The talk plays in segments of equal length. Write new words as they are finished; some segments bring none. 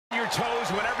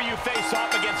toes whenever you face off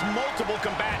against multiple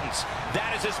combatants.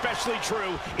 That is especially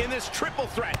true in this triple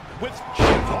threat with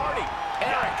Jeff Hardy,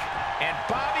 Erik, and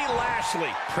Bobby Lashley.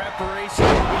 Preparation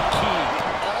will be key.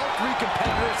 All three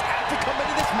competitors have to come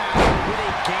into this match with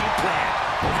a game plan.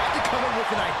 They have to come in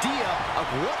with an idea of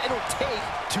what it'll take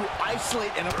to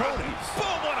isolate an opponent.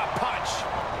 Boom, what a punch!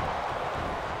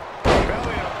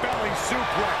 Belly-to-belly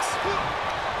suplex.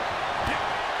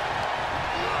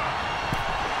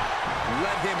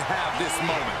 Let him have this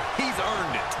moment. He's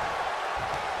earned it.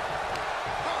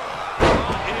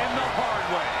 In the hard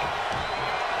way.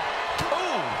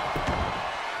 Ooh.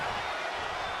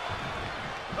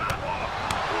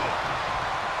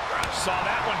 Saw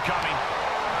that one coming.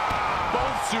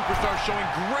 Both superstars showing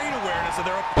great awareness of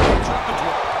their opponent's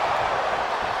repertoire.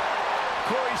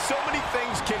 Corey, so many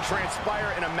things can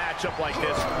transpire in a matchup like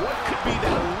this. What could be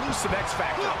that elusive X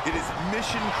factor? It is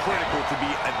mission critical to be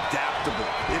adaptable.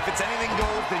 If it's anything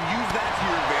goes, then use that to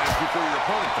your advantage before your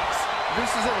opponent does.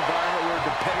 This is an environment where a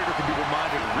competitor can be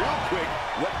reminded real quick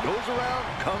what goes around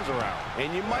comes around.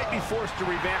 And you might be forced to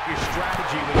revamp your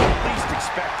strategy when you least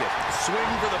expect it.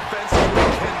 Swing for the fences with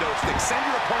a kendo stick. Send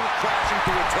your opponent crashing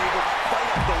through a table. Fight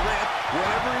up the ramp.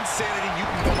 Whatever insanity you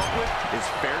can come up with is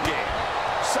fair game.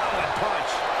 Solid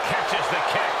punch. Catches the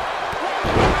kick.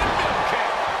 Windmill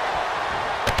kick.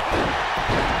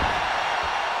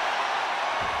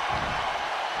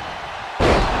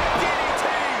 DDT.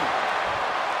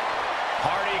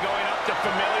 Hardy going up to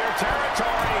familiar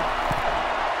territory.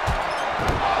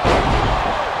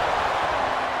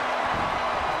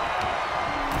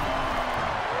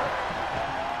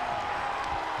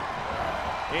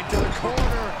 Into the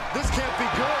corner. This can't be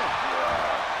good.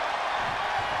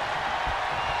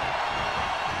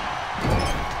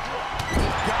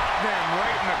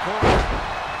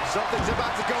 Something's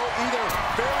about to go either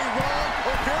very wrong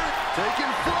or very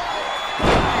taking flight.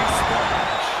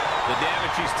 The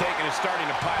damage he's taken is starting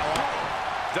to pile up.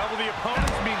 Double the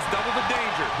opponents means double the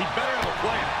danger. He better have a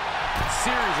plan.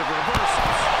 Series of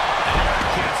reversals. And Erik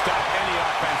can't stop any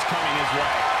offense coming his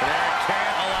way. But Erik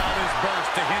can't allow this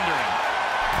burst to hinder him.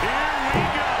 Here we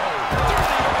go.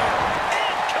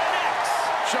 And connects.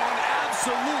 Showing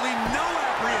absolutely no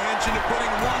apprehension of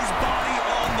putting one's body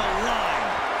on the line.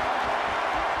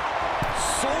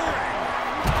 Soaring.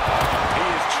 He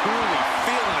is truly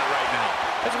feeling it right now.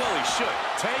 As well he should.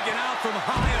 Taken out from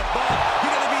high above. You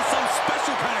gotta be some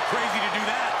special kind of crazy to do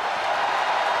that.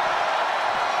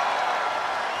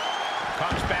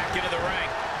 Comes back into the ring.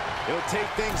 He'll take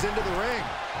things into the ring.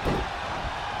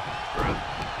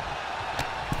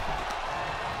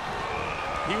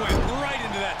 He went right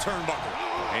into that turnbuckle.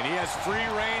 And he has free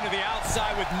reign to the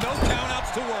outside with no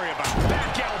countouts to worry about.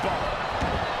 Back elbow.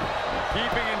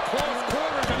 Keeping in close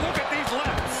quarters, and look at these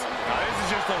lefts. This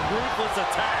is just a ruthless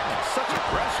attack. Such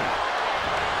aggression.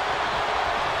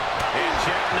 And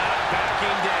Jeff not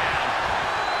backing down.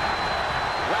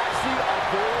 Lashley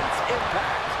avoids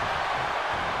impact.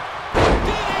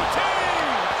 DDT!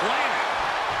 Planet.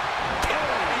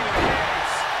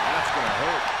 That's going to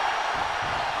hurt.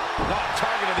 Not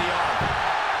target of the arm.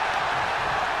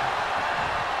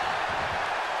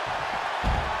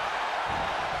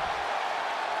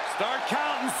 Start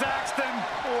counting, Saxton.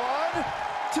 1,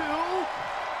 2,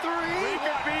 3. We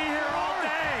could be here all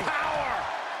day. Power.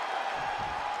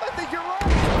 I think you're right.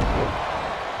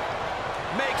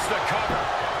 Makes the cover.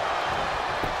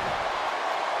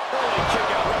 Early kick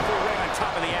out, referee right on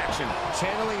top of the action.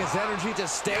 Channeling his energy to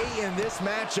stay in this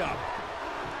matchup.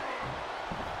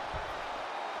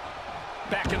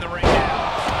 Back in the ring now.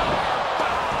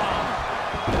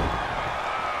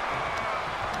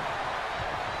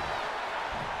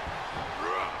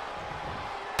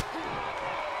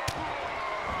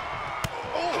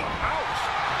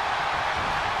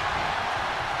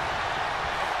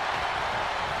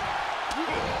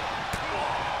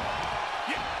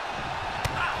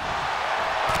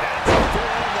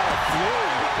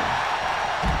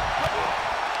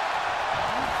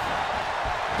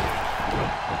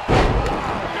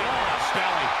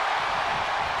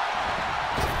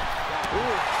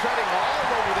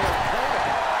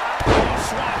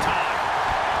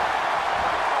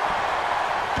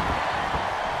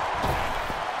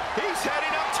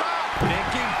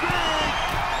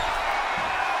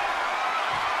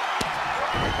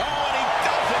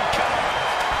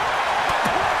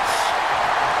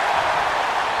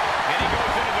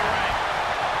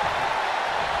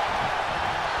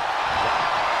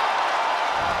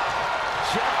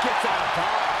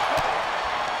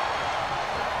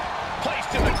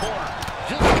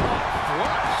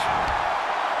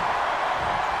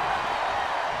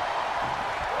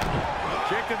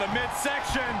 Kick to the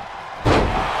midsection.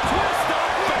 Twist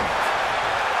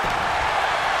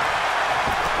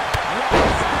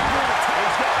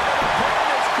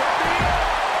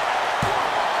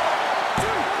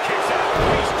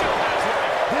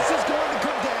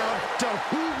to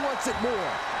who wants it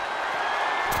more.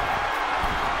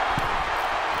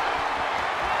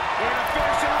 And a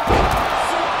finishing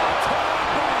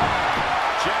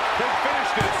Jeff could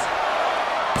finish this.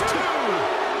 2,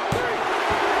 3.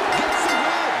 Gets the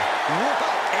win. What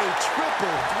a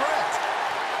triple threat.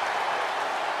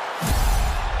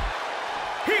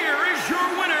 Here is your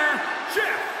winner,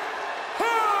 Jeff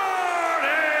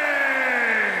Hardy!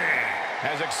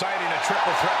 As exciting a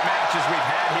triple threat match as we've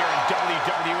had here in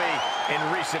WWE in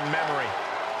recent memory.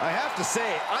 I have to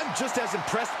say, I'm just as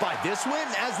impressed by this win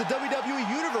as the WWE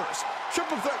Universe.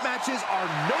 Triple threat matches are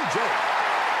no joke.